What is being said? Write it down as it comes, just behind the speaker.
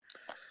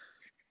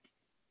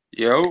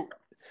Yo,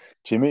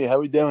 Jimmy, how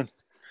we doing?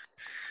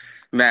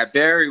 Matt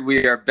Barry,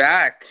 we are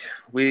back.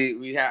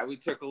 We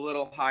took a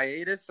little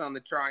hiatus on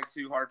the Trying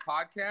Too Hard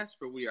podcast,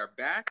 but we are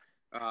back.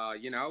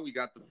 We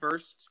got the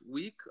first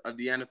week of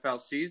the NFL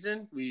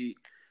season. We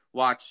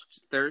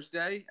watched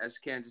Thursday as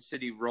Kansas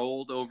City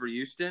rolled over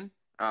Houston.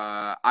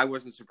 I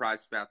wasn't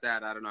surprised about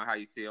that. I don't know how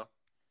you feel.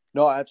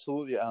 No,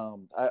 absolutely.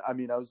 I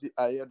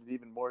had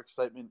even more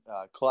excitement.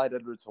 Clyde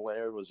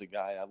Edwards-Helaire was a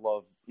guy I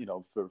love,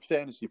 for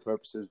fantasy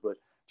purposes, but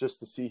just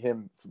to see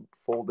him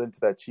fold into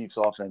that Chiefs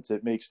offense,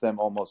 it makes them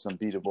almost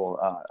unbeatable.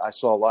 I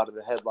saw a lot of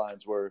the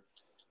headlines where,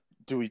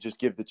 do we just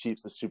give the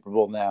Chiefs the Super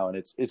Bowl now? And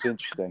it's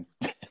interesting.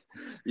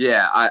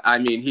 Yeah, I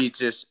mean he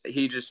just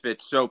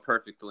fits so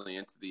perfectly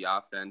into the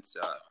offense.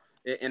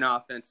 An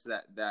offense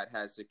that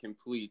has a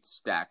complete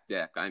stacked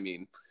deck. I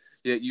mean,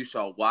 you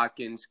saw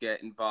Watkins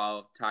get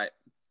involved.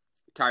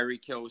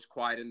 Tyreek Hill was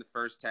quiet in the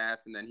first half,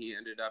 and then he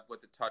ended up with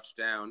a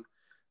touchdown.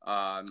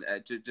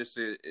 Just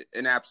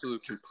an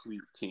absolute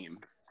complete team.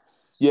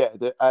 Yeah,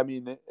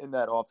 in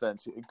that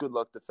offense, good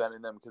luck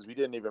defending them because we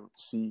didn't even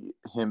see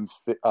him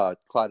fit,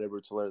 Clyde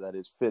Edwards-Helaire, that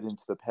is, fit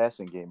into the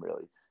passing game,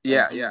 really.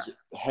 Yeah, and yeah. He's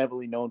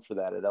heavily known for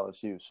that at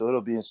LSU, so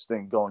it'll be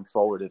interesting going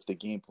forward if the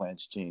game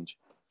plans change.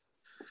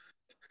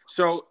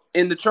 So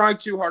in the Trying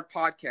Too Hard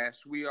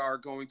podcast, we are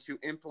going to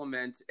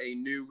implement a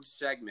new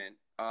segment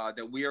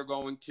that we are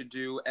going to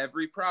do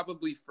every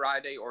probably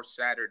Friday or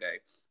Saturday,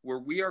 where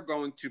we are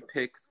going to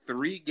pick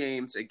 3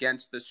 games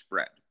against the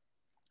spread.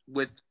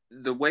 With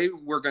the way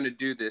we're going to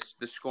do this,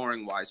 the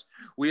scoring wise,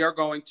 we are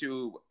going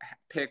to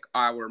pick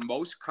our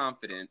most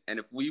confident, and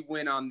if we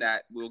win on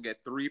that, we'll get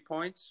 3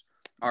 points.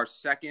 Our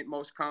second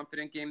most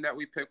confident game that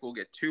we pick will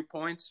get 2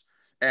 points.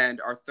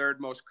 And our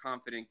third most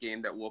confident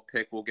game that we'll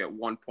pick will get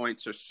 1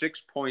 point. So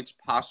 6 points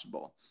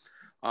possible.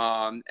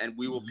 And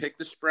we will pick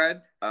the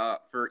spread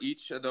for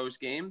each of those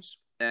games.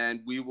 And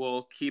we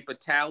will keep a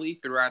tally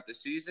throughout the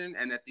season.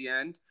 And at the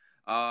end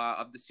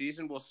of the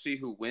season, we'll see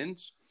who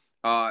wins.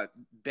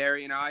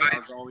 Barry and I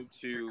are going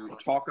to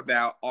talk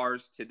about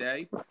ours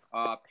today.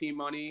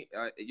 P-Money,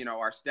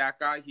 our stat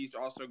guy, he's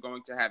also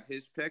going to have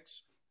his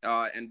picks.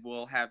 And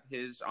we'll have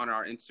his on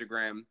our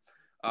Instagram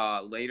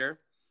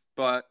later.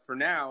 But for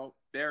now,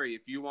 Barry,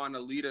 if you want to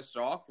lead us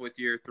off with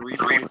your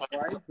 3-point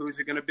play, who's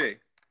it going to be?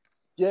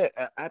 Yeah,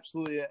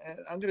 absolutely.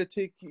 I'm going to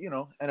take,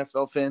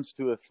 NFL fans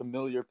to a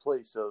familiar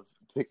place of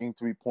picking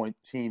 3-point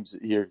teams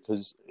here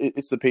because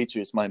it's the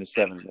Patriots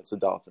 -7 against the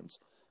Dolphins.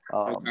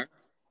 Okay.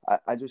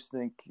 I just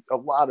think a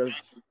lot of,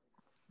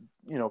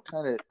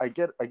 I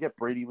get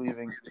Brady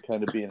leaving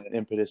kind of being an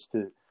impetus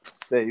to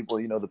say,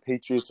 well, the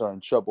Patriots are in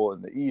trouble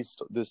in the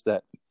East, this,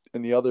 that,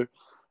 and the other.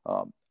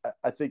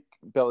 I think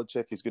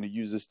Belichick is going to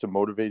use this to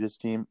motivate his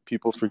team.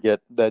 People forget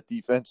that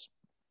defense,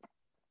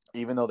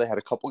 even though they had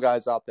a couple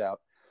guys opt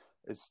out,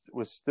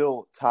 was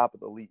still top of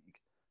the league.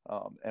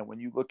 And when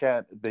you look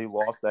at, they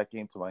lost that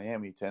game to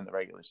Miami to end the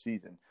regular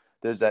season.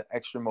 There's that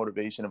extra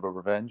motivation of a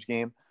revenge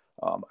game.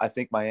 I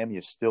think Miami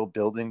is still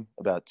building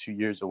about 2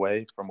 years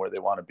away from where they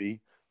want to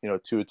be.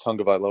 Tua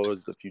Tagovailoa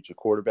is the future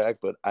quarterback,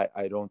 but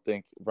I don't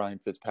think Ryan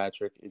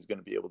Fitzpatrick is going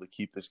to be able to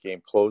keep this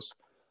game close.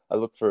 I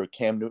look for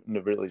Cam Newton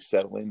to really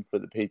settle in for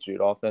the Patriot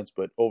offense,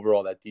 but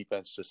overall that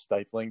defense just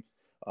stifling.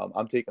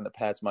 I'm taking the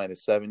Pats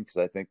 -7 because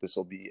I think this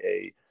will be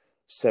a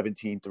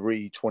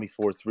 17-3,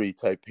 24-3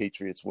 type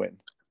Patriots win.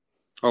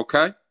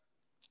 Okay.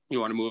 You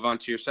want to move on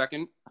to your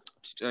second,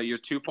 your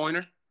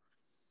 2-pointer?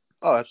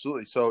 Oh,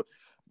 absolutely. So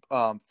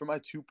for my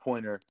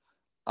 2-pointer,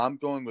 I'm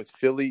going with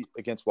Philly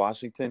against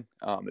Washington.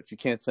 If you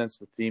can't sense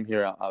the theme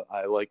here,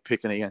 I like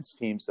picking against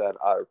teams that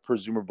are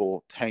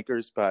presumable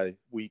tankers by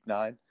week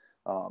 9.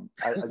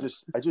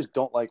 I just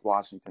don't like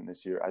Washington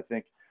this year. I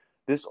think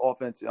this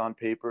offense on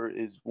paper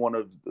is one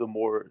of the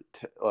more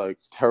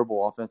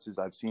terrible offenses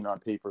I've seen on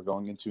paper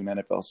going into an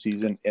NFL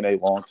season in a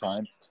long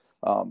time.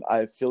 I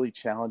have Philly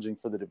challenging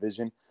for the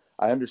division.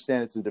 I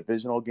understand it's a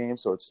divisional game,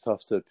 so it's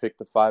tough to pick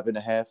the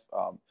 5.5.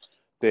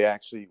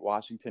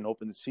 Washington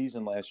opened the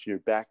season last year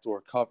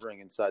backdoor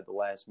covering inside the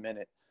last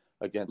minute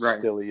against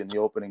Philly in the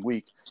opening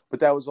week, but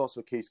that was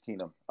also Case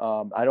Keenum.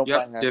 I don't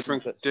buy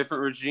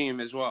different regime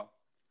as well.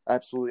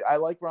 Absolutely. I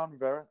like Ron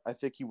Rivera. I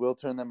think he will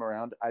turn them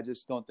around. I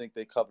just don't think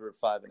they cover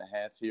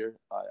 5.5 here.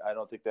 I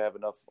don't think they have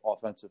enough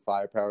offensive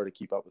firepower to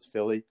keep up with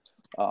Philly.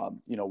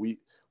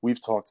 We've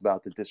talked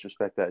about the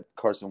disrespect that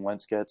Carson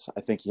Wentz gets.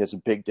 I think he has a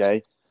big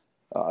day.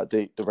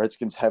 The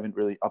Redskins haven't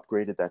really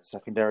upgraded that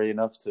secondary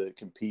enough to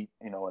compete,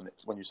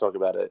 when you talk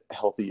about a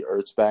healthy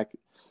Ertz back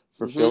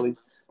for Philly.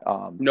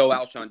 No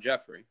Alshon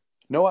Jeffrey.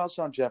 No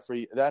Alshon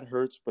Jeffrey. That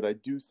hurts, but I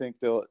do think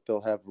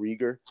they'll have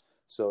Rieger.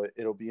 So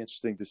it'll be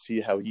interesting to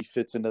see how he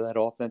fits into that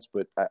offense.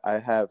 But I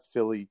have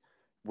Philly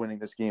winning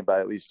this game by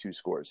at least 2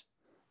 scores.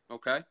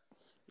 Okay.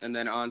 And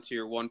then on to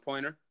your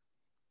 1-pointer.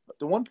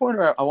 The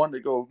 1-pointer, I wanted to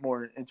go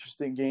more an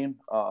interesting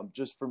game.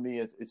 Just for me,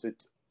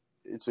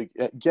 it's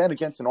again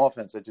against an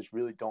offense I just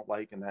really don't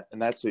like, and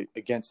that's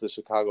against the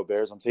Chicago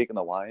Bears. I'm taking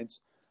the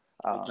Lions.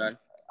 Okay.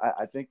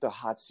 I think the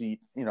hot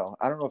seat, I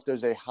don't know if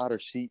there's a hotter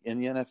seat in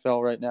the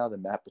NFL right now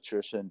than Matt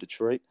Patricia in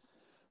Detroit.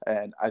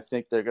 and I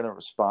think they're going to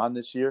respond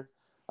this year.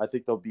 I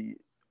think they'll be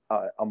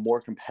a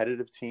more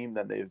competitive team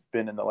than they've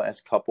been in the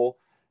last couple.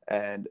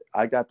 And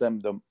I got them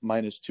the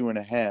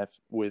 -2.5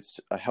 with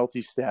a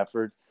healthy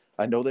Stafford.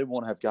 I know they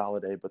won't have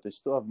Galladay, but they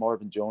still have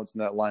Marvin Jones in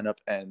that lineup.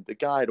 And the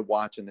guy to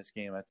watch in this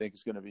game, I think,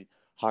 is going to be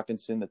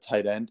Hawkinson, the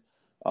tight end.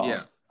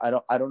 Yeah. I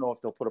don't know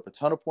if they'll put up a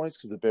ton of points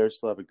because the Bears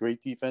still have a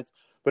great defense,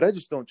 but I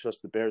just don't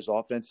trust the Bears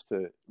offense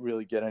to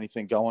really get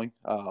anything going.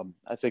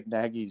 I think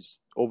Nagy's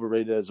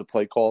overrated as a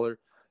play caller,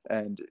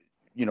 and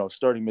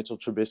starting Mitchell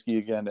Trubisky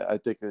again, I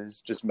think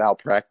is just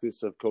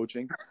malpractice of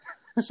coaching.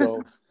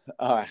 So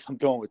I'm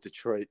going with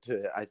Detroit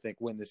to, I think,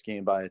 win this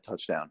game by a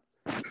touchdown.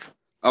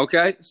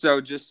 Okay,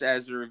 so just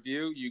as a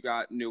review, you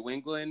got New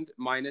England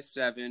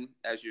 -7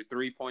 as your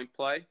 3-point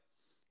play.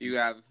 You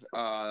have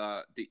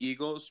the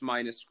Eagles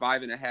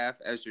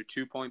 -5.5 as your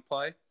 2-point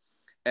play,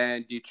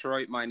 and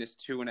Detroit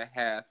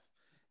 -2.5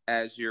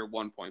 as your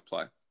 1-point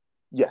play.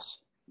 Yes.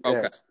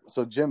 Okay. Yes.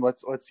 So Jim,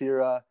 let's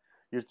hear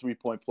your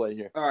 3-point play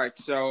here. All right,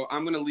 so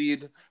I'm going to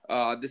lead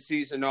the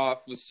season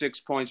off with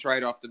 6 points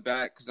right off the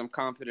bat because I'm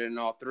confident in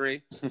all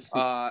three.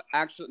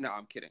 Actually, no,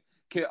 I'm kidding.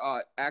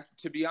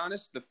 To be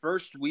honest, the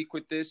first week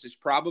with this is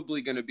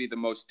probably going to be the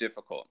most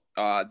difficult.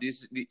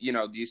 These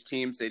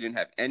teams, they didn't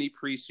have any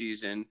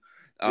preseason.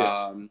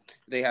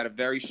 They had a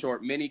very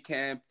short mini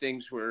camp.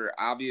 Things were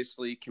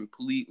obviously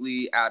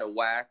completely out of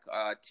whack.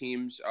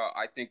 Teams,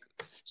 I think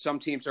some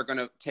teams are going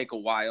to take a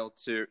while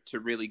to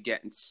really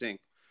get in sync.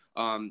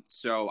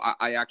 So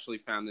I actually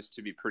found this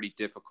to be pretty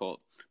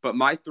difficult. But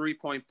my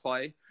 3-point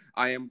play,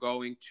 I am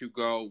going to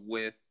go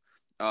with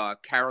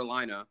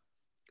Carolina.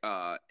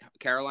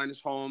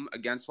 Carolina's home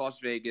against Las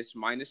Vegas,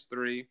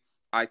 -3.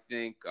 I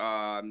think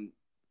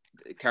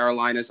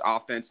Carolina's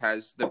offense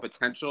has the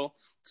potential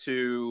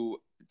to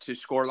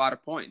score a lot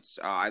of points.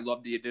 I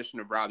love the addition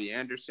of Robbie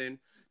Anderson.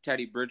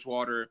 Teddy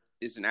Bridgewater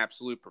is an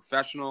absolute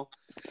professional.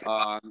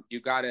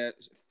 You got to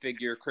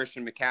figure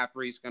Christian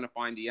McCaffrey is going to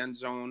find the end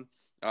zone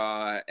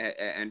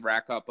and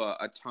rack up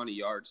a ton of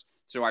yards.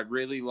 So I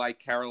really like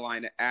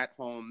Carolina at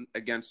home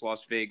against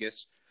Las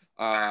Vegas.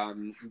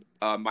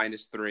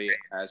 -3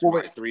 as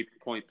my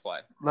 3-point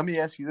play. Let me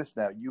ask you this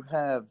now. You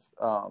have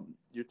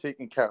you're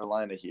taking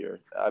Carolina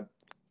here.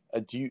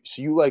 So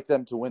you like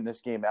them to win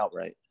this game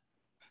outright?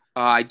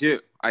 I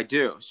do.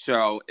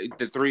 So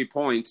the 3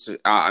 points,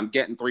 I'm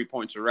getting 3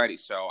 points already.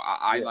 So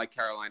I like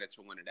Carolina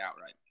to win it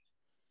outright.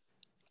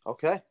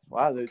 Okay.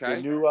 Wow. The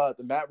new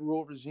the Matt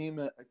Rule regime,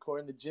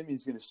 according to Jimmy,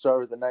 is going to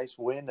start with a nice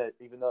win,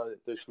 even though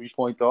there's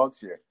 3-point dogs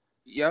here.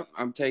 Yep,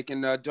 I'm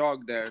taking a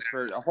dog there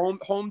for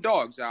home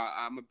dogs.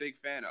 I'm a big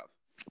fan of.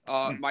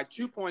 My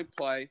 2-point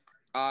play,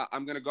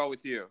 I'm going to go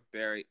with you,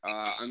 Barry.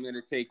 I'm going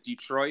to take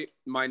Detroit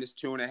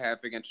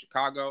 -2.5 against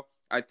Chicago.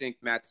 I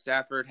think Matt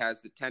Stafford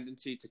has the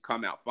tendency to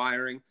come out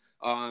firing.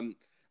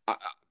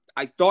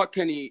 I thought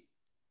Kenny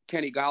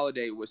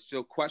Galladay was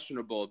still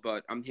questionable,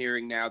 but I'm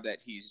hearing now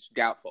that he's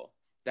doubtful.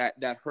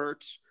 That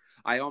hurts.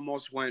 I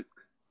almost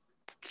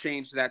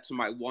changed that to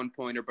my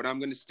 1-pointer, but I'm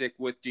going to stick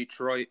with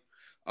Detroit.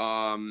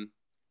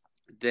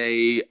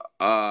 They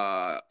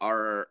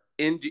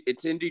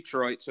it's in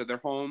Detroit, so they're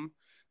home.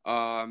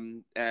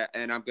 And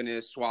I'm going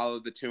to swallow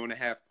the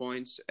 2.5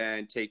 points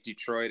and take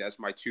Detroit as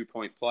my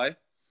 2-point play.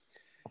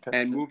 Okay.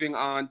 And moving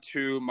on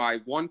to my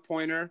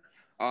 1-pointer,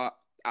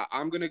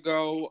 I'm going to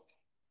go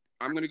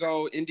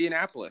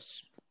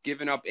Indianapolis,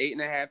 giving up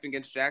 8.5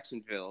 against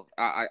Jacksonville.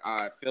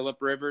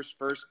 Phillip Rivers'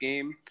 first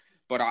game.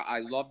 But I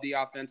love the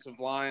offensive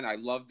line. I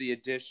love the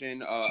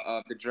addition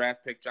of the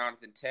draft pick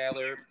Jonathan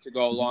Taylor to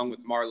go along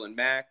with Marlon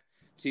Mack.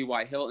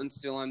 T.Y. Hilton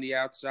still on the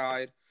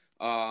outside.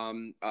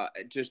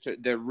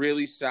 They're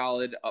really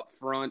solid up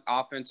front,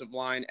 offensive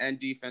line and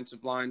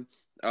defensive line.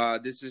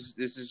 This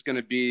is going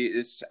to be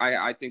this.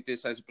 I think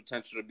this has the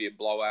potential to be a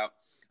blowout.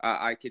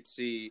 I could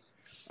see.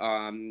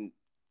 I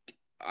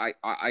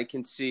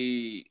can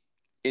see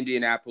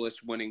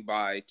Indianapolis winning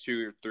by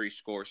 2 or 3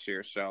 scores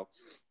here. So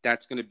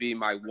that's going to be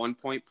my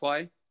 1-point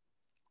play.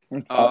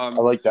 I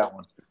like that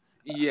one.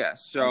 Yeah.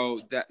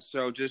 So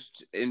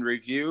just in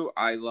review,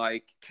 I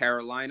like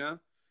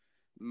Carolina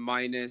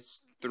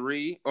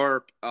 -3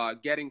 or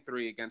getting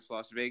 3 against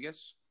Las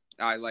Vegas.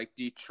 I like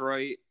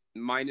Detroit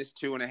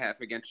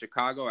 -2.5 against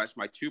Chicago as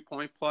my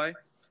 2-point play.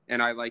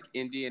 And I like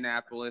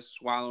Indianapolis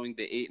swallowing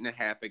the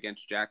 8.5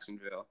 against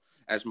Jacksonville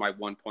as my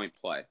 1-point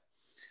play.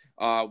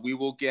 We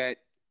will get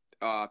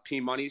P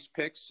Money's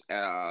picks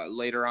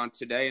later on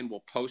today, and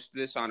we'll post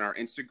this on our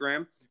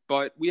Instagram.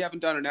 But we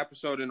haven't done an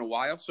episode in a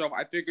while, so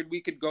I figured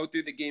we could go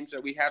through the games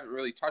that we haven't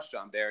really touched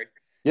on, Barry.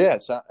 Yeah,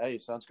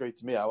 sounds great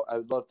to me. I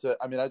would love to.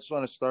 I mean, I just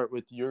want to start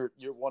with your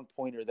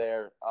 1-pointer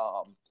there.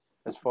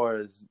 As far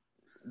as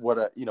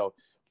what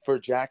for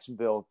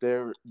Jacksonville,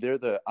 they're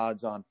the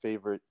odds-on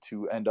favorite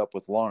to end up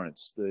with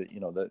Lawrence,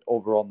 the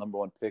overall number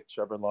 1 pick,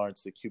 Trevor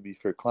Lawrence, the QB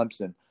for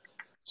Clemson.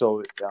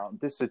 So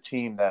this is a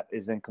team that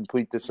is in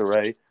complete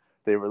disarray.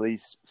 They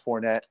release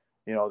Fournette.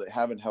 They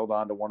haven't held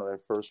on to one of their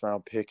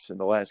first-round picks in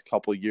the last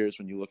couple of years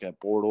when you look at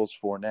Bortles,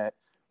 Fournette,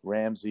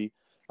 Ramsey.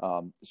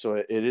 So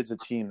it is a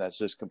team that's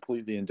just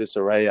completely in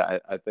disarray.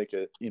 I think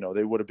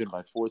they would have been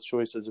my fourth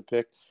choice as a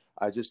pick.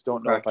 I just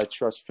don't know if I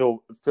trust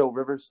Phil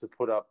Rivers to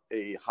put up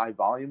a high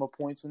volume of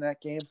points in that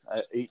game.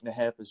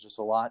 8.5 is just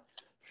a lot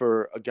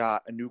for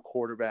a new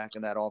quarterback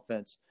in that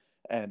offense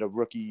and a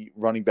rookie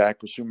running back,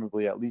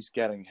 presumably at least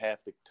getting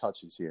half the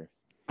touches here.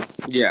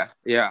 Yeah,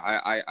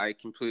 I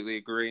completely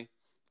agree.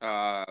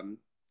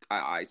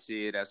 I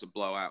see it as a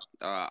blowout.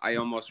 I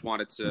almost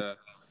wanted to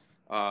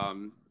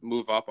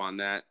move up on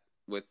that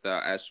with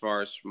as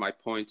far as my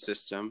point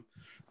system.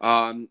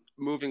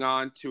 Moving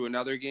on to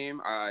another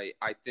game, I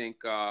think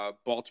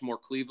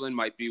Baltimore-Cleveland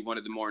might be one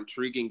of the more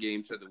intriguing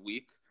games of the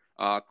week.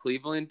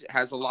 Cleveland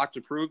has a lot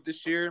to prove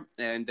this year,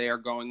 and they are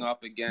going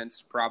up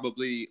against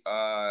probably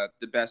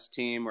the best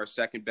team or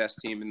second best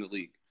team in the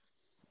league.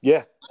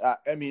 Yeah,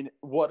 I mean,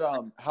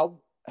 how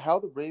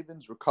the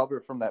Ravens recover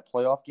from that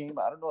playoff game,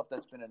 I don't know if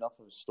that's been enough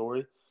of a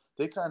story.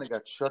 They kind of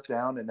got shut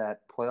down in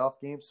that playoff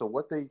game, so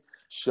what they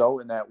show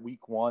in that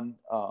Week 1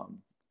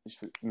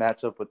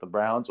 matchup with the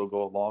Browns will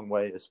go a long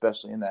way,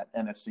 especially in that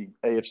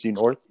AFC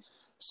North.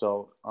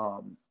 So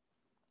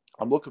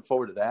I'm looking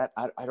forward to that.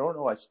 I don't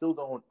know.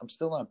 I'm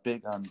still not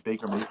big on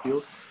Baker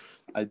Mayfield.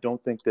 I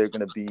don't think they're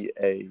going to be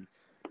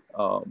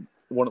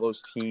one of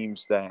those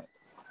teams that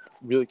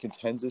really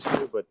contends this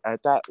year. But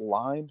at that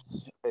line,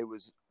 it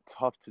was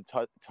tough to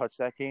touch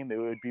that game. It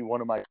would be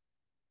one of my.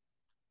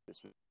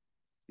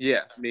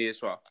 Yeah, me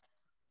as well.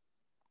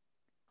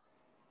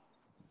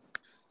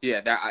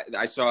 Yeah, that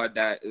I saw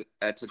that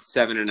that's at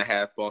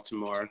 7.5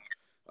 Baltimore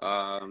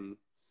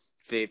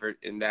favorite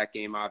in that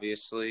game.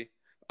 Obviously,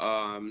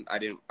 I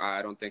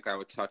don't think I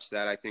would touch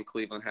that. I think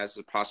Cleveland has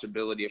the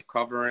possibility of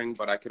covering,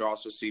 but I could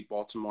also see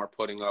Baltimore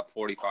putting up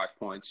 45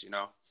 points.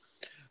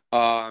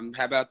 How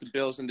about the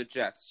Bills and the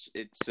Jets?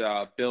 It's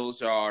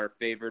Bills are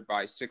favored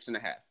by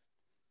 6.5.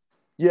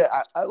 Yeah,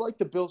 I like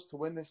the Bills to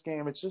win this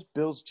game. It's just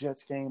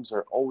Bills-Jets games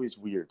are always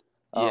weird.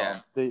 Yeah,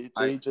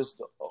 they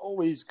just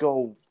always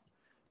go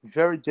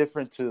very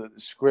different to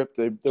the script.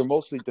 They're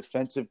mostly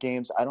defensive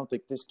games. I don't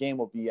think this game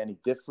will be any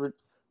different.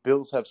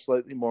 Bills have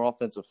slightly more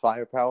offensive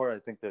firepower. I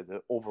think they're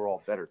the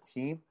overall better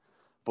team.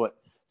 But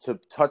to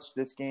touch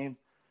this game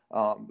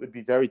would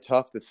be very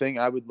tough. The thing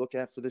I would look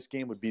at for this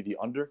game would be the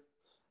under.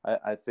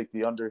 I think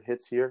the under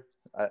hits here.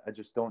 I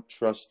just don't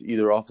trust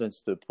either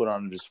offense to put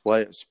on a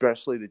display,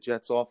 especially the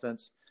Jets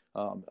offense.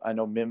 I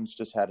know Mims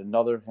just had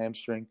another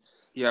hamstring.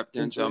 Yep,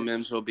 Denzel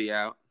Mims will be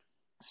out.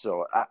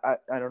 So I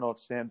don't know if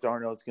Sam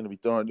Darnold is going to be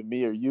throwing to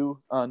me or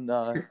you on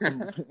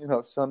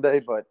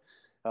Sunday, but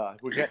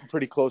we're getting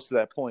pretty close to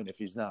that point if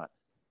he's not.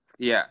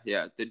 Yeah.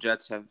 The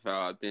Jets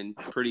have been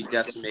pretty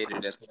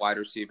decimated at the wide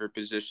receiver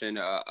position,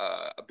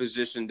 a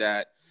position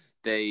that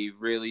they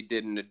really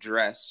didn't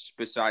address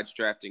besides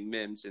drafting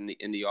Mims in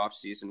the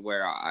offseason,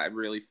 where I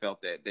really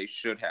felt that they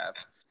should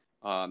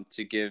have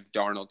to give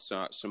Darnold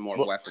some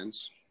more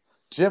weapons.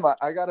 Jim,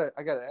 I gotta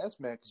ask,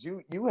 man, because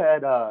you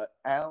had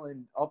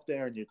Allen up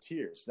there in your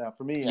tiers. Now,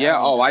 for me, yeah.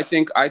 Allen,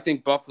 I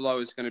think Buffalo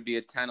is going to be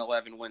a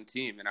 10-11 win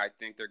team, and I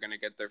think they're going to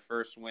get their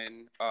first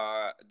win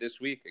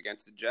this week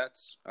against the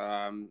Jets.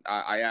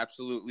 I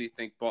absolutely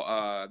think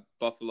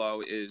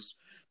Buffalo is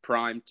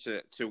primed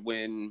to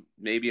win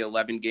maybe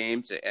 11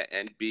 games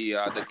and be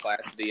the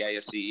class of the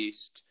AFC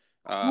East.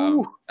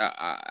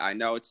 I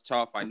know it's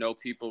tough. I know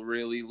people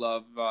really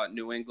love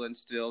New England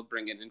still,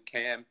 bringing in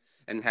Cam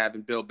and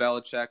having Bill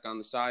Belichick on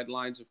the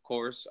sidelines, of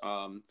course.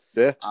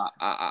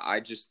 I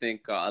just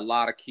think a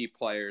lot of key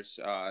players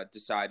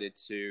decided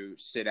to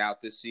sit out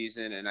this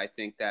season, and I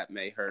think that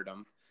may hurt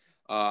them.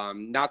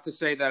 Not to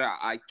say that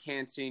I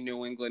can't see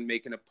New England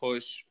making a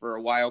push for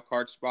a wild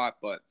card spot,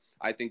 but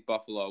I think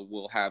Buffalo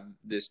will have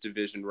this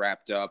division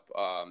wrapped up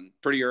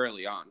pretty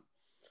early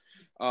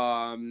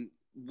on.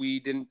 We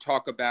didn't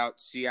talk about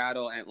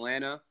Seattle,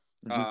 Atlanta.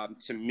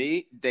 To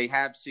me, they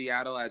have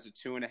Seattle as a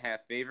 2.5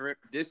 favorite.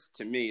 This,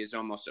 to me, is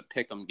almost a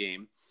pick'em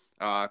game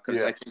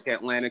because I think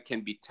Atlanta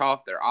can be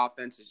tough. Their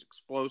offense is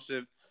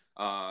explosive.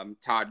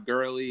 Todd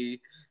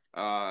Gurley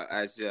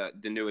as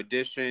the new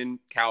addition.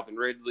 Calvin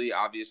Ridley,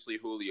 obviously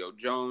Julio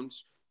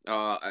Jones.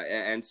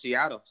 And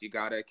Seattle, you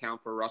got to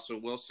account for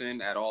Russell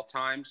Wilson at all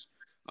times.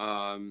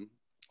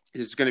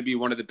 This is going to be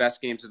one of the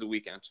best games of the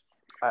weekend.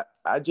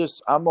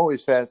 I'm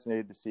always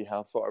fascinated to see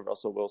how far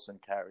Russell Wilson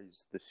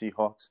carries the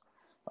Seahawks.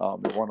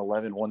 They won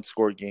 11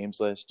 one-score games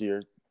last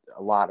year.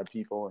 A lot of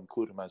people,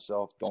 including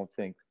myself,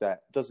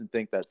 doesn't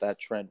think that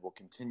trend will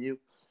continue.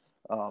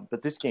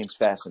 But this game's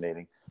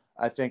fascinating.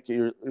 I think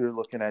you're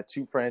looking at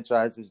two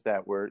franchises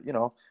that were,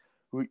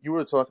 you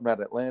were talking about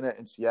Atlanta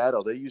and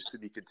Seattle. They used to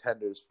be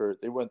contenders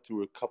they went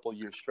through a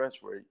couple-year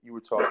stretch where you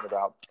were talking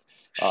about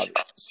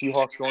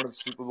Seahawks going to the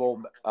Super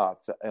Bowl.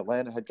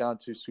 Atlanta had gone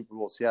to Super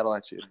Bowl. Seattle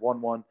actually had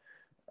won one.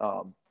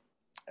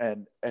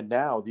 And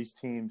now these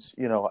teams,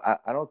 I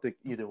don't think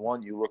either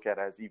one you look at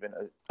as even,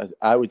 as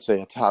I would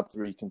say, a top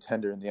 3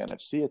 contender in the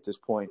NFC at this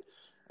point.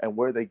 And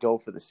where they go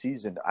for the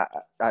season,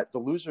 the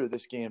loser of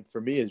this game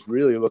for me is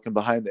really looking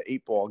behind the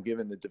 8 ball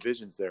given the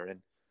divisions they're in.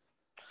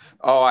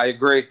 Oh, I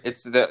agree.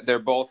 They're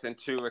both in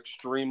two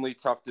extremely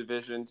tough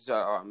divisions.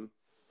 Out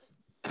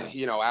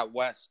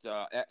west,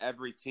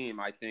 every team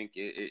I think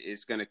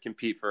is going to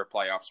compete for a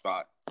playoff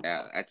spot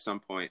at some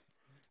point,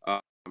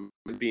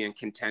 be in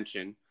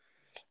contention.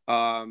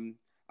 Um,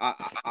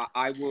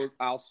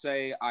 I'll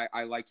say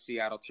I like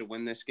Seattle to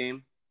win this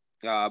game,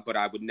 but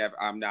I would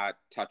never. I'm not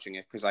touching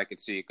it because I could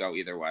see it go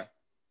either way.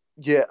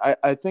 Yeah,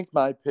 I think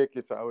my pick,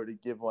 if I were to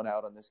give one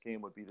out on this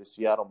game, would be the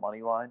Seattle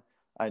money line.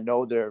 I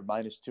know they're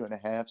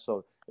 -2.5,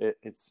 so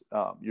it's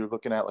you're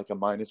looking at like a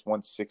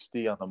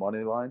 -160 on the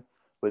money line.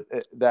 But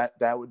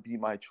that would be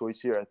my choice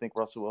here. I think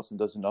Russell Wilson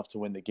does enough to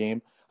win the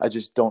game. I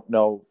just don't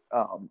know.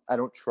 I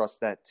don't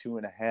trust that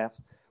 2.5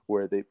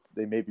 where they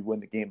maybe win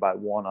the game by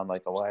one on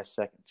like a last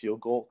second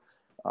field goal.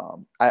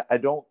 I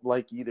don't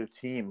like either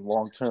team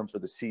long term for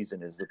the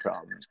season is the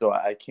problem. So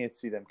I can't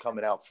see them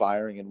coming out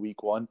firing in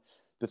week one.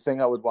 The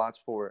thing I would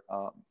watch for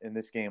in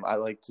this game, I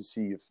like to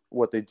see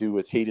what they do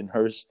with Hayden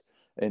Hurst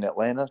in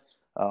Atlanta.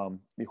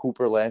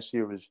 Hooper last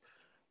year was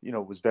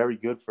very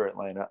good for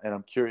Atlanta, and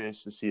I'm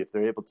curious to see if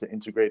they're able to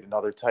integrate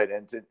another tight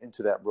end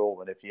into that role,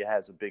 and if he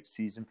has a big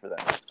season for them.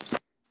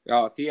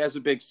 If he has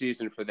a big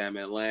season for them,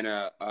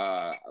 Atlanta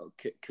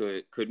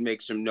could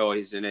make some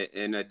noise in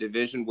a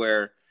division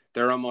where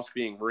they're almost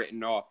being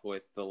written off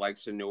with the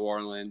likes of New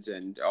Orleans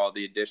and all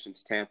the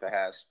additions Tampa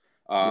has.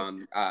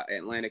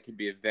 Atlanta could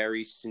be a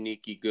very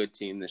sneaky good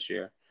team this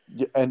year.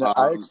 Yeah, and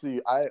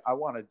I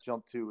want to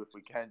jump to, if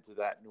we can, to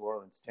that New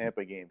Orleans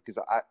Tampa game because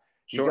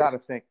you got to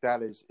think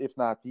that is, if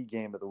not the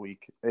game of the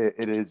week,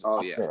 it is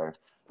up there.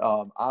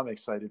 I'm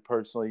excited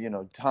personally.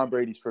 Tom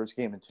Brady's first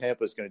game in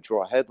Tampa is going to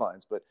draw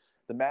headlines, but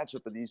the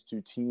matchup of these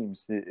two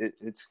teams,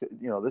 it's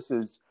this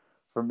is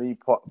for me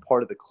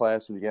part of the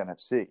class of the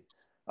NFC.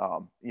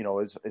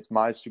 It's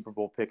my Super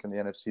Bowl pick in the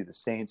NFC, the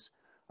Saints.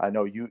 I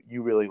know you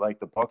really like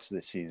the Bucs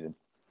this season.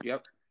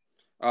 Yep.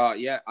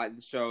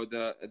 So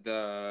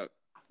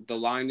the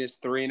line is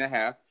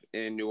 3.5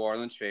 in New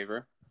Orleans'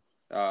 favor.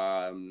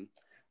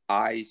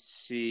 I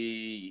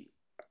see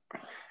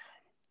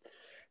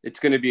it's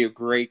going to be a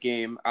great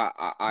game.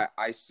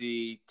 I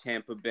see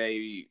Tampa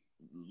Bay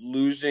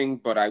losing,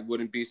 but I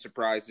wouldn't be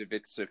surprised if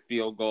it's a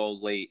field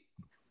goal late,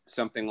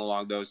 something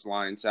along those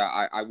lines.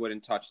 I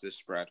wouldn't touch this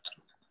spread.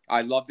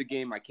 I love the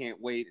game. I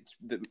can't wait. It's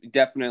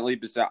definitely,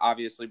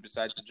 obviously,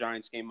 besides the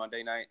Giants game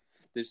Monday night,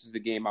 this is the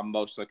game I'm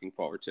most looking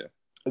forward to.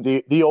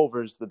 The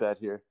over is the bet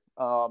here.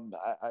 I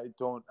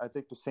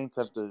think the Saints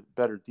have the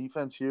better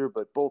defense here,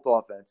 but both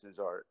offenses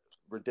are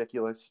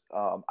ridiculous.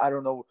 I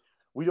don't know.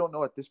 We don't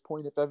know at this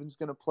point if Evan's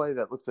going to play.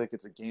 That looks like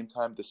it's a game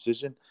time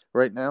decision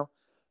right now.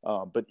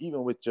 But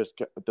even with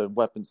just the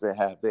weapons they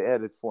have, they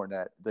added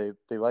Fournette.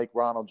 They like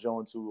Ronald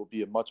Jones, who will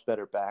be a much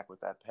better back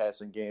with that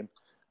passing game.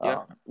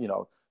 Yeah.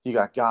 You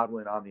got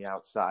Godwin on the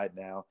outside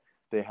now.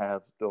 They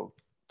have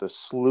the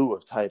slew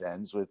of tight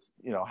ends with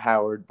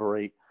Howard,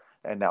 Brate,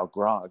 and now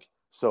Gronk.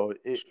 So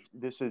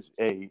this is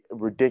a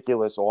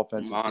ridiculous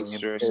offensive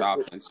monstrous game.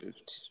 Offensive.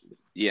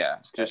 Yeah,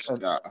 just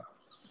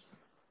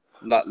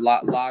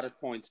lot of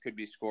points could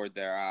be scored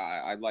there.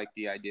 I like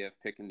the idea of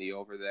picking the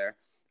over there.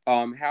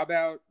 How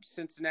about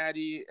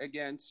Cincinnati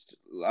against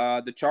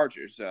the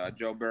Chargers?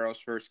 Joe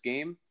Burrow's first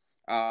game.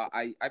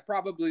 I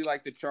probably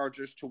like the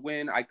Chargers to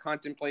win. I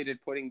contemplated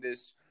putting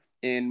this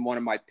in one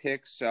of my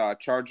picks.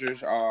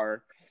 Chargers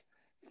are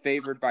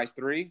favored by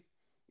 3.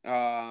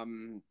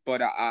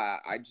 But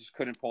I just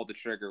couldn't pull the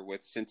trigger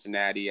with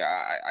Cincinnati.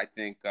 I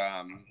think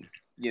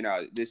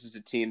this is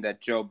a team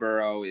that Joe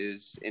Burrow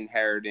is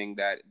inheriting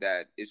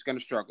that is going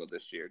to struggle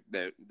this year.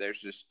 There's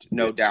just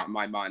no doubt in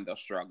my mind they'll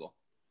struggle.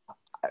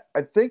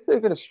 I think they're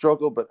going to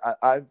struggle, but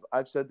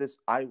I've said this.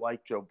 I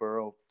like Joe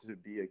Burrow to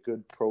be a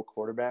good pro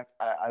quarterback.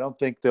 I don't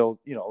think they'll,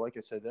 like I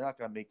said, they're not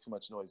going to make too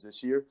much noise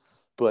this year,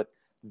 but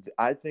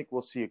I think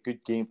we'll see a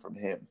good game from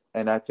him.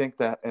 And I think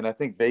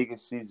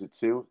Vegas sees it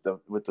too,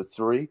 with the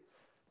 3,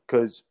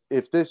 because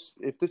if this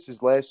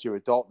is last year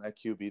with Dalton at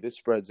QB, this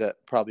spreads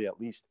at probably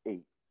at least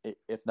 8,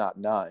 if not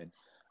 9.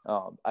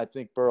 I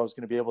think Burrow's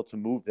going to be able to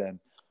move them.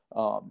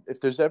 If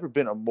there's ever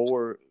been a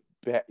more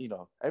bad,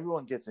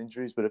 everyone gets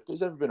injuries, but if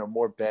there's ever been a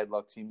more bad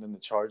luck team than the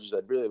Chargers,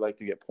 I'd really like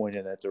to get pointed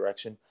in that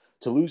direction.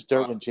 To lose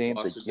Derwin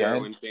James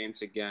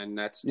again,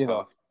 that's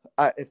tough.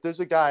 If there's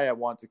a guy I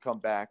want to come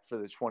back for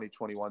the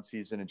 2021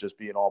 season and just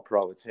be an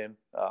all-pro, it's him.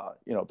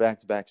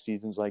 Back-to-back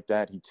seasons like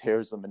that, he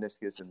tears the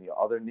meniscus in the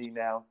other knee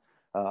now.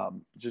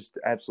 Just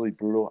absolutely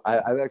brutal.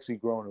 I've actually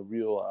grown a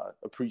real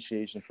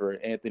appreciation for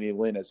Anthony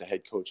Lynn as a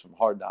head coach from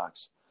Hard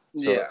Knocks.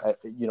 So, yeah.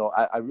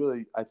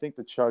 I think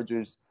the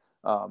Chargers,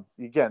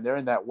 again, they're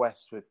in that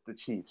West with the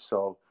Chiefs,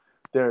 so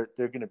they're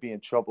going to be in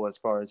trouble as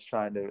far as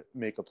trying to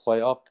make a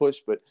playoff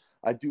push, but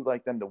I do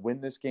like them to win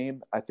this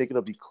game. I think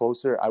it'll be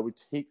closer. I would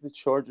take the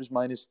Chargers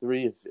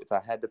 -3 if I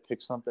had to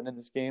pick something in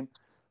this game.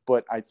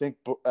 But I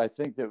think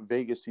that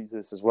Vegas sees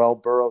this as well.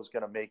 Burrow's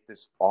going to make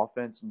this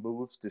offense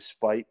move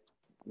despite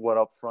what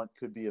up front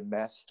could be a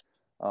mess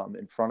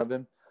in front of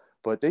him.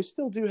 But they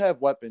still do have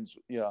weapons.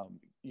 You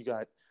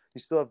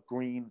still have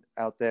Green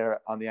out there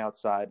on the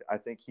outside. I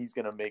think he's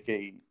going to make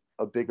a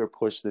a bigger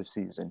push this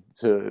season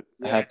to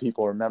Yeah. have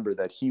people remember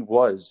that he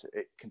was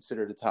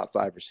considered a top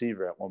 5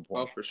 receiver at one Oh,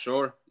 point. for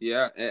sure.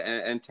 Yeah.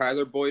 And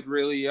Tyler Boyd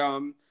really,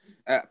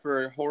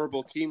 for a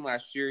horrible team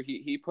last year,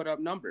 he put up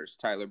numbers.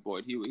 Tyler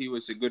Boyd, he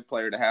was a good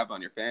player to have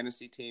on your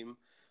fantasy team.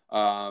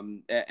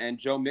 And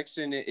Joe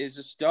Mixon is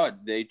a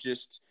stud. They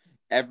just,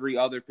 every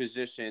other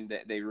position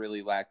that they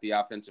really lack. The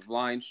offensive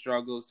line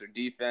struggles, their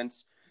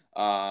defense.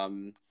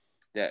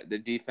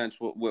 The defense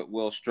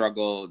will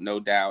struggle, no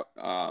doubt.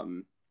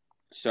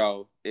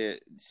 So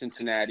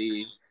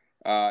Cincinnati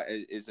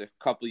is a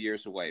couple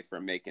years away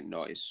from making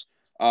noise.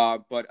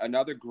 But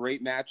another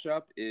great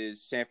matchup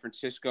is San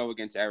Francisco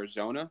against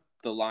Arizona.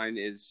 The line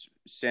is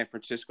San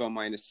Francisco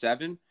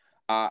 -7.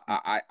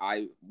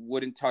 I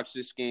wouldn't touch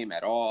this game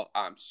at all.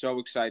 I'm so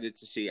excited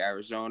to see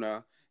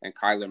Arizona and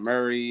Kyler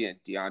Murray and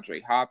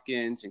DeAndre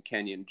Hopkins and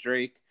Kenyon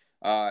Drake.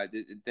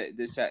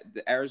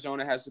 The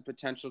Arizona has the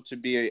potential to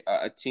be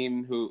a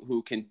team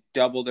who can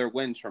double their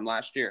wins from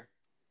last year.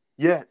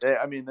 Yeah,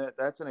 I mean,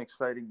 that's an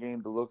exciting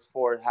game to look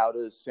for. How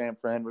does San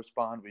Fran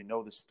respond? We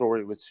know the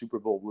story with Super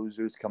Bowl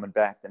losers coming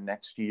back the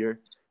next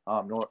year.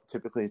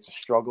 Typically, it's a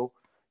struggle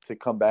to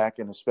come back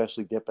and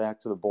especially get back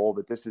to the bowl,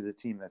 but this is a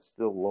team that's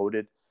still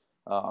loaded.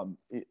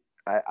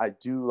 I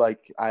do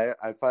like –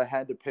 if I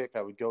had to pick,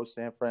 I would go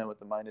San Fran with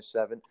the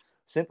 -7,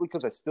 simply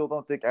because I still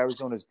don't think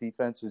Arizona's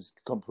defense is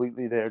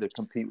completely there to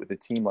compete with a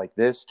team like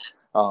this.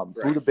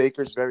 Budda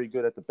Baker's very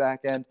good at the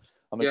back end.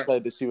 I'm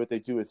excited to see what they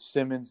do with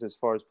Simmons as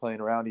far as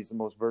playing around. He's the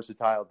most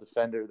versatile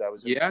defender that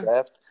was in the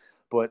draft.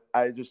 But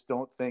I just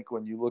don't think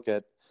when you look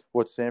at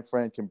what San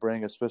Fran can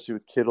bring, especially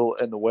with Kittle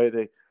and the way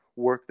they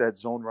work that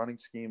zone running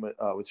scheme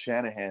with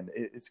Shanahan,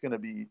 it's going to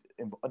be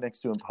next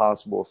to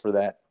impossible for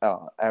that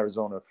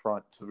Arizona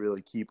front to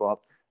really keep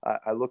up.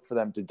 I look for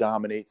them to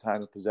dominate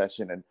time of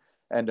possession and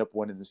end up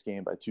winning this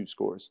game by 2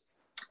 scores.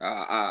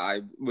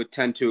 I would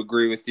tend to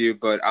agree with you,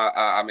 but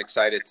I'm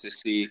excited to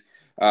see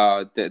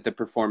the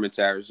performance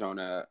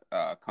Arizona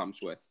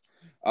comes with.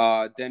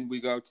 Then we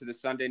go to the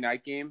Sunday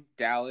night game,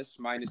 Dallas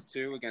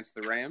 -2 against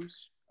the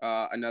Rams.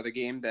 Another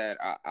game that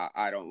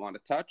I don't want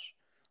to touch.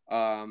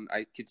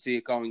 I could see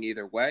it going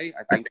either way.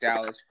 I think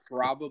Dallas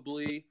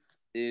probably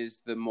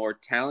is the more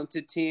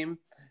talented team,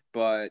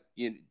 but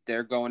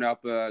they're going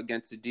up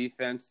against a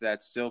defense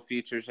that still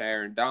features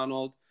Aaron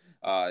Donald,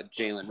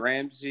 Jalen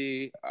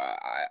Ramsey.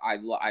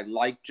 I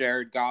like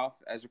Jared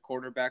Goff as a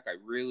quarterback. I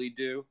really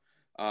do.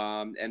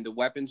 And the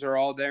weapons are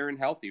all there and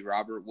healthy.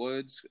 Robert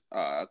Woods,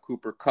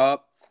 Cooper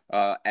Kupp,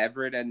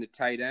 Everett, and the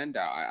tight end.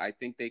 I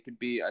think they could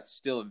be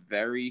still a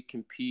very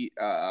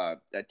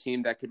a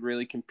team that could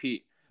really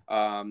compete.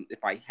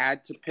 If I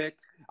had to pick,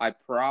 I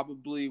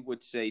probably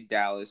would say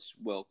Dallas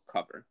will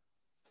cover.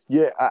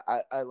 Yeah,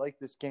 I like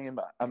this game.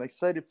 I'm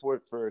excited for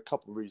it for a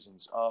couple of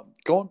reasons.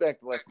 Going back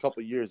the last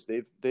couple of years,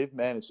 they've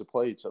managed to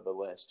play each other the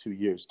last 2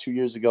 years. 2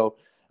 years ago,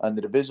 on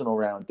the divisional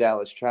round,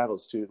 Dallas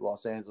travels to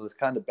Los Angeles,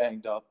 kind of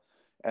banged up,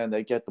 and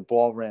they get the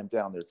ball rammed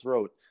down their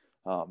throat.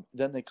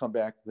 Then they come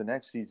back the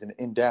next season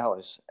in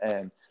Dallas,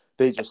 and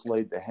they just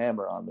laid the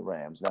hammer on the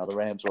Rams. Now, the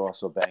Rams are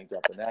also banged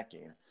up in that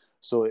game.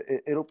 So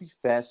it'll be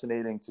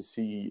fascinating to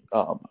see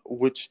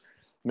which –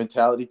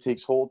 mentality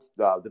takes hold.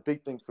 The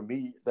big thing for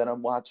me that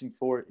I'm watching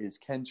for is,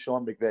 can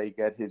Sean McVay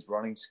get his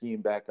running scheme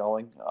back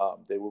going?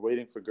 They were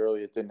waiting for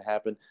Gurley. It didn't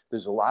happen.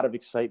 There's a lot of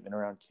excitement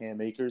around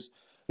Cam Akers.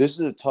 This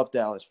is a tough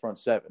Dallas front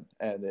seven,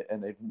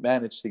 and they've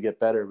managed to get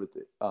better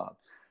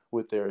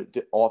with their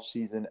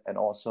offseason and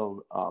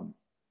also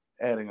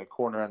adding a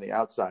corner on the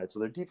outside. So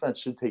their defense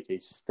should take a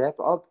step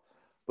up,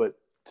 but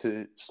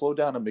to slow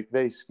down a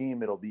McVay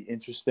scheme, it'll be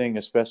interesting,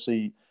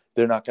 especially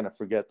they're not going to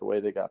forget the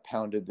way they got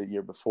pounded the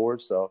year before.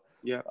 So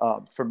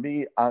for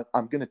me,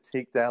 I'm going to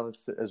take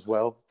Dallas as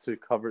well to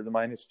cover the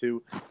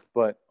 -2,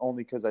 but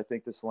only because I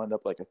think this will end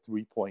up like a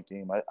 3-point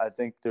game. I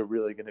think they're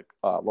really going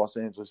to Los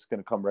Angeles is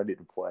going to come ready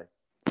to play.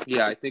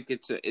 Yeah, I think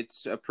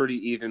it's a pretty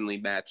evenly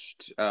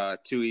matched,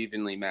 2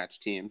 evenly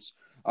matched teams.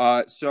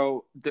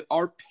 So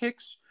our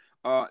picks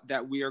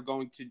that we are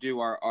going to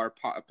do are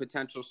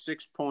potential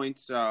 6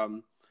 points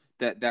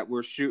that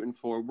we're shooting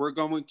for. We're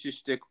going to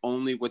stick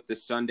only with the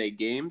Sunday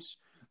games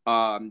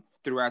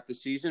throughout the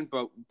season,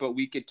 but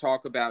we could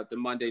talk about the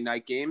Monday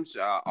night games.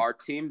 Our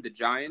team, the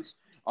Giants,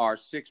 are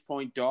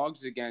 6-point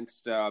dogs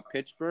against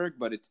Pittsburgh,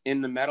 but it's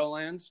in the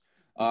Meadowlands.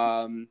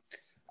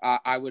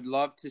 I would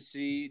love to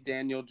see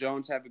Daniel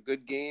Jones have a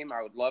good game.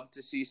 I would love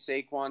to see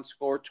Saquon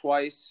score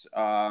twice,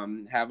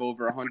 have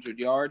over 100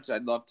 yards.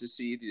 I'd love to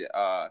see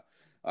the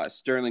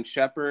Sterling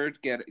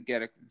Shepard get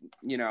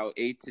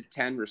 8 to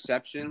 10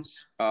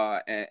 receptions,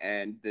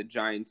 and the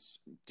Giants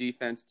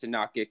defense to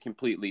not get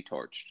completely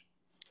torched.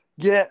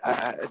 Yeah,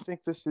 I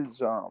think this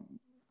is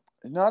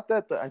not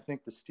that I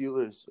think the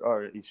Steelers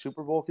are a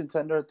Super Bowl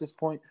contender at this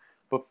point,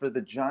 but for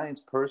the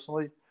Giants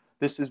personally,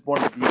 this is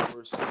one of the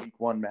worst Week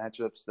 1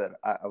 matchups that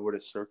I would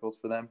have circled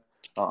for them.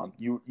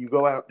 You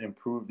go out and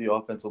improve the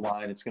offensive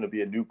line. It's going to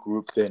be a new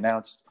group. They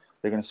announced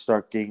they're going to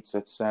start Gates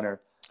at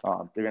center.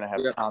 They're going to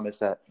have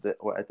Thomas at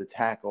the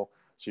tackle.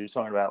 So you're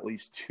talking about at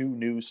least 2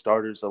 new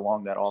starters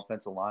along that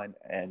offensive line,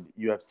 and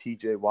you have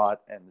T.J.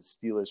 Watt and the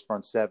Steelers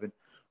front seven,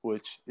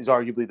 which is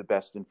arguably the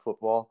best in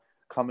football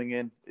coming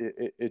in.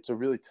 It's a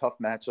really tough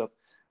matchup.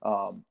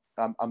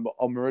 I'm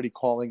already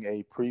calling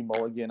a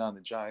pre-mulligan on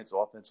the Giants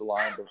offensive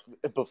line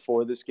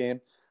before this game.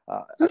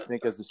 I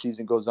think as the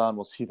season goes on,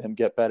 we'll see them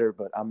get better,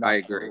 but I'm not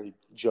going to really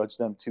judge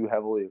them too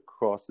heavily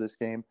across this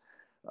game.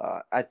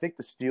 I think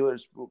the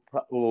Steelers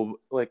will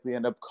likely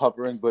end up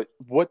covering, but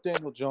what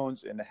Daniel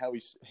Jones and how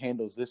he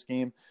handles this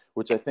game,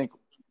 which I think,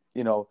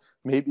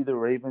 maybe the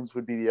Ravens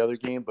would be the other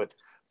game, but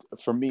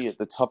for me,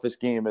 the toughest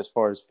game as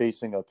far as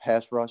facing a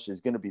pass rush is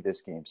going to be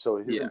this game. So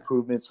his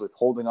improvements with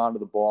holding on to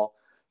the ball,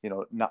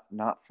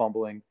 not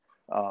fumbling,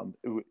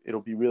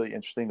 it'll be really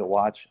interesting to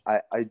watch.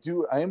 I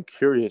am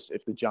curious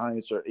if the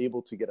Giants are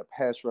able to get a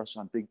pass rush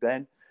on Big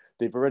Ben.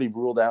 They've already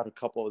ruled out a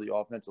couple of the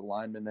offensive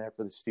linemen there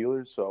for the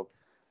Steelers. So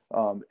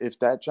if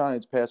that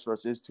Giants pass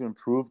rush is to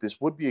improve, this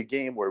would be a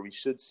game where we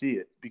should see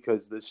it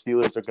because the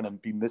Steelers are going to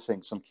be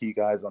missing some key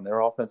guys on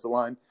their offensive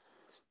line.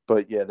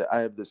 But yeah, I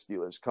have the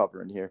Steelers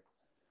covering here.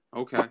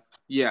 Okay.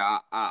 Yeah,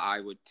 I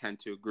would tend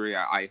to agree.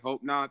 I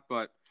hope not,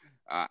 but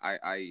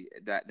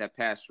that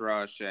pass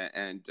rush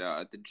and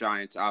the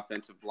Giants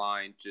offensive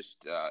line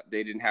just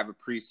they didn't have a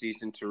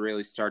preseason to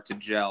really start to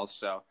gel.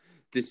 So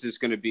this is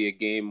going to be a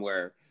game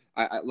where,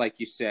 like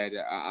you said,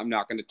 I'm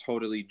not going to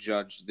totally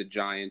judge the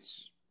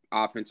Giants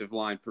offensive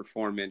line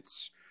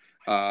performance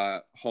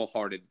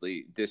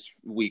wholeheartedly this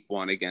week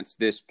 1 against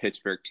this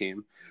Pittsburgh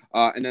team.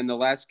 And then the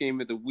last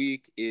game of the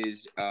week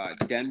is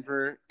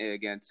Denver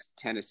against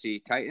Tennessee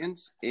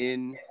Titans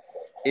in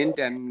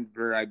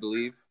Denver, I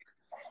believe.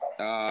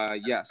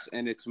 Yes,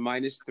 and it's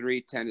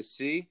 -3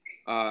 Tennessee.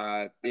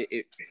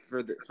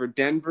 For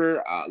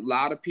Denver, a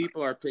lot of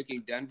people are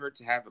picking Denver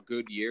to have a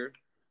good year.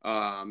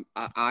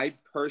 I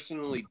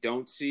personally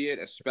don't see it,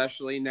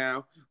 especially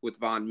now with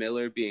Von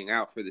Miller being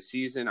out for the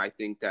season. I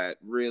think that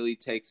really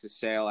takes the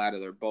sail out of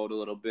their boat a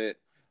little bit.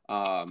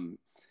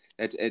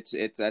 That's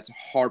a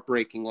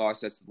heartbreaking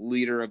loss. That's the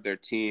leader of their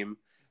team.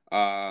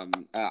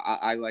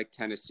 I like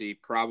Tennessee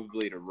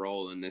probably to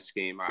roll in this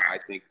game. I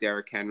think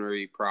Derrick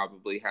Henry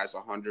probably has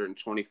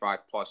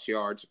 125 plus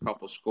yards, a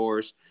couple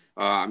scores.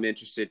 I'm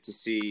interested to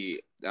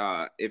see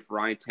if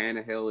Ryan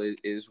Tannehill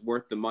is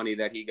worth the money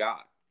that he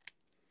got.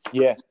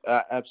 Yeah,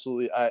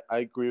 absolutely. I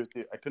agree with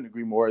you. I couldn't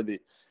agree more. The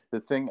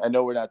thing, I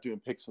know we're not doing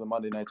picks for the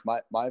Monday nights.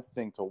 My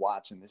thing to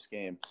watch in this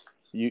game,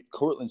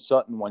 Courtland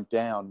Sutton went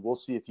down. We'll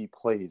see if he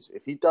plays.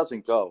 If he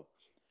doesn't go,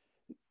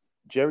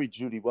 Jerry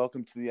Jeudy,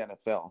 welcome to the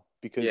NFL,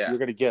 because you're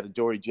going to get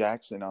Adoree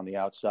Jackson on the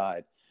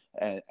outside,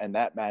 and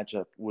that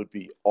matchup would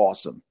be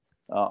awesome.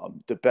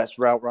 The best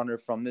route runner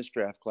from this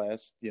draft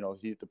class,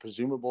 the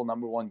presumable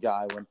number 1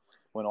 guy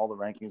when all the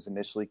rankings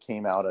initially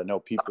came out. I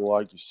know people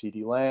argue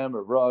CeeDee Lamb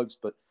or Ruggs,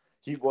 but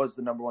he was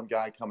the number 1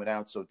 guy coming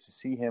out. So to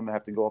see him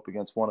have to go up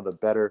against one of the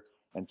better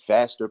and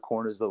faster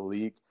corners of the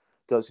league,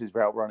 does his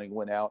route running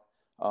win out?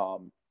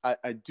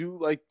 I do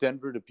like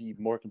Denver to be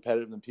more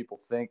competitive than people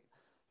think.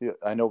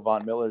 I know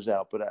Von Miller's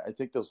out, but I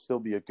think there'll still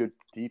be a good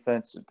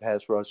defense and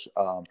pass rush.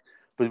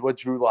 But what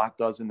Drew Lock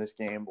does in this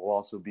game will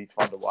also be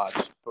fun to watch.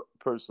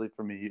 Personally,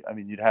 for me, I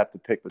mean, you'd have to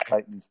pick the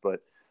Titans,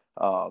 but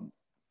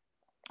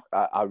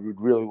I would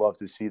really love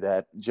to see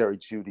that Jerry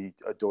Jeudy,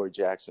 Adoree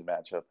Jackson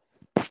matchup.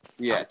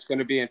 Yeah, it's going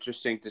to be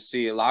interesting to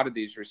see a lot of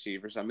these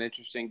receivers. I'm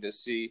interested to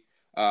see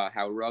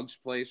how Ruggs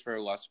plays for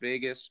Las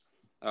Vegas.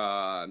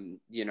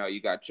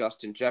 You got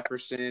Justin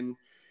Jefferson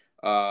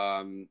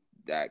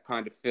that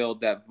kind of filled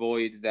that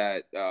void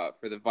that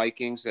for the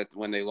Vikings that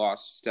when they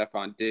lost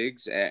Stephon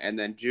Diggs, and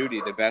then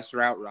Jeudy, the best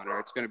route runner.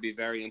 It's going to be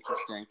very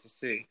interesting to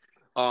see.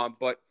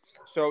 But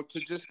so to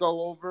just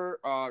go over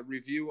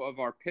review of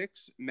our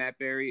picks, Matt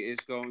Berry is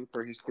going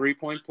for his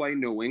 3-point play,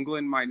 New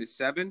England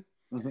 -7.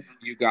 Mm-hmm.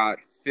 You got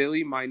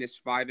Philly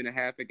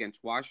 -5.5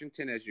 against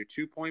Washington as your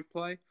 2-point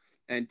play,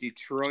 and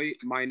Detroit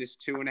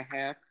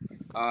 -2.5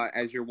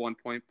 as your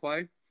 1-point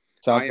play.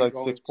 Sounds like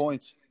 6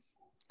 points.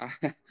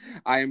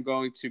 I am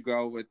going to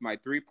go with my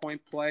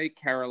 3-point play,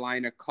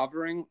 Carolina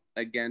covering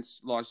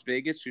against Las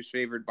Vegas, who's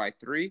favored by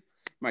 3.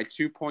 My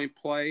 2-point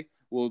play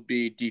will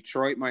be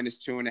Detroit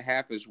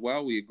 -2.5 as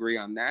well. We agree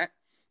on that.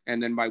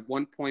 And then my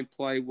 1-point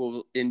play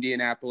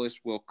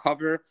Indianapolis will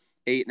cover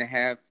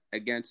 8.5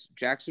 against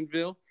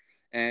Jacksonville.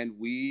 And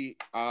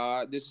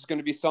this is going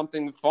to be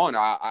something fun.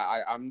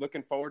 I'm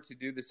looking forward to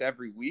do this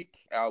every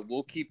week.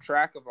 We'll keep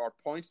track of our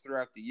points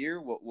throughout the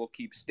year. We'll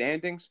keep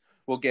standings.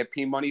 We'll get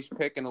P Money's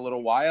pick in a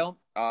little while.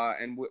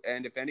 And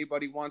if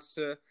anybody wants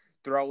to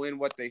throw in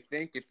what they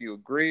think, if you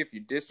agree, if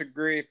you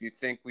disagree, if you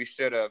think we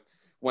should have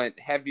went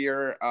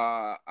heavier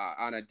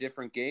on a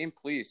different game,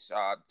 please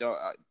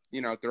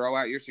throw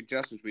out your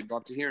suggestions. We'd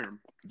love to hear them.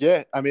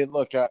 Yeah, I mean,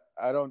 look,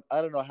 I don't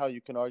know how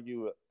you can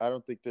argue. I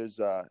don't think there's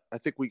I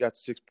think we got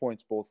 6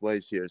 points both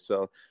ways here.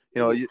 So,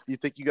 you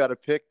think you got a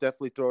pick,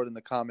 definitely throw it in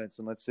the comments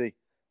and let's see.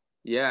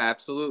 Yeah,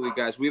 absolutely,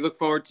 guys. We look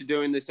forward to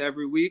doing this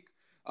every week.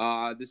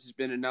 This has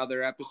been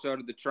another episode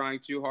of the Trying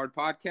Too Hard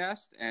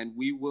podcast, and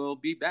we will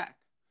be back.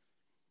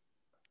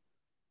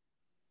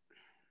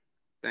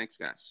 Thanks,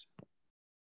 guys.